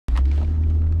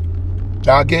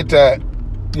Now I get that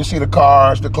you see the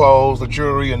cars, the clothes, the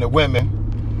jewelry, and the women.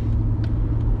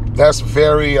 That's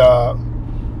very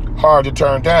hard to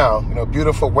turn down. You know,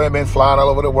 beautiful women flying all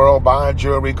over the world, buying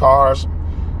jewelry, cars,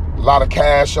 a lot of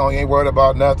cash on you, ain't worried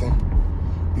about nothing.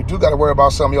 You do got to worry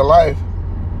about some of your life.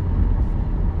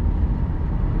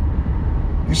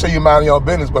 You say you mind your own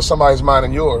business, but somebody's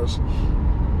minding yours.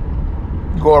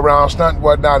 You go around stunting and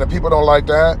whatnot, and people don't like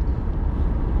that.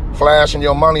 Flashing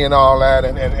your money and all that,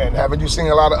 and haven't you seen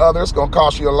a lot of others? It's going to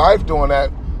cost you your life doing that.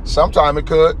 Sometime it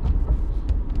could.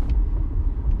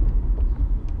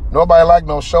 Nobody like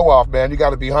no show off, man. You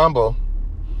got to be humble.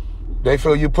 They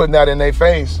feel you putting that in their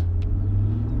face.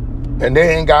 And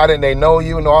they ain't got it, and they know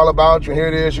you and all about you. Here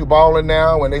it is, you balling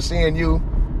now. When they seeing you,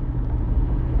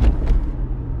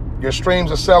 your streams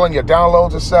are selling, your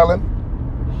downloads are selling.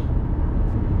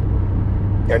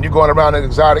 And you're going around in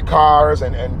exotic cars,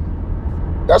 and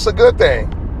that's a good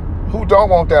thing. Who don't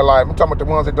want that life? I'm talking about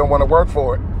the ones that don't want to work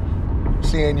for it.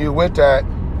 Seeing you with that,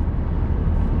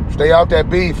 stay out that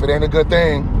beef. It ain't a good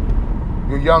thing.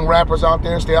 You young rappers out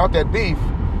there, stay out that beef.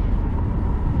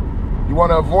 You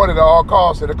want to avoid it at all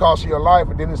costs. It'll cost you your life,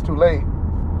 and then it's too late.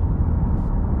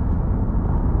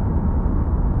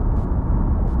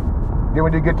 Then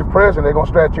when you get to prison, they're going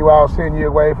to stretch you out, send you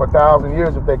away for 1,000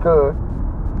 years if they could.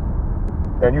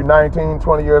 And you're 19,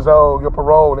 20 years old, you're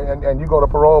paroled, and you go to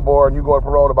parole board, and you go to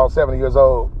parole at about 70 years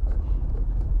old.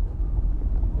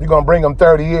 You're going to bring them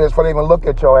 30 years before they even look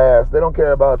at your ass. They don't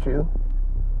care about you.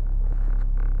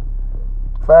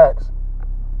 Facts.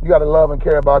 You got to love and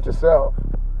care about yourself.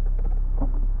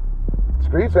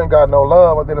 Streets ain't got no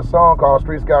love. I did a song called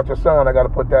Streets Got Your Son. I got to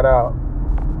put that out.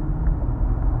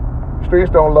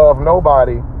 Streets don't love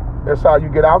nobody. That's how you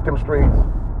get out them streets.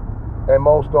 And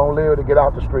most don't live to get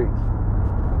out the streets.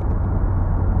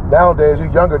 Nowadays,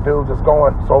 you younger dudes is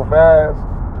going so fast,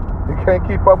 you can't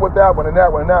keep up with that one and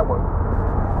that one and that one.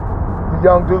 You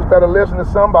young dudes better listen to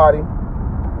somebody.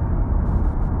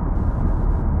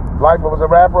 Life as a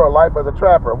rapper or life as a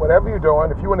trapper, whatever you're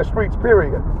doing, if you're in the streets,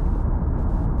 period.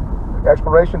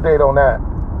 Expiration date on that.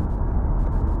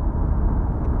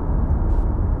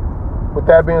 With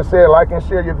that being said, like and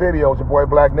share your videos. Your boy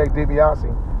Black Nick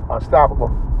DiBiase,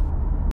 Unstoppable.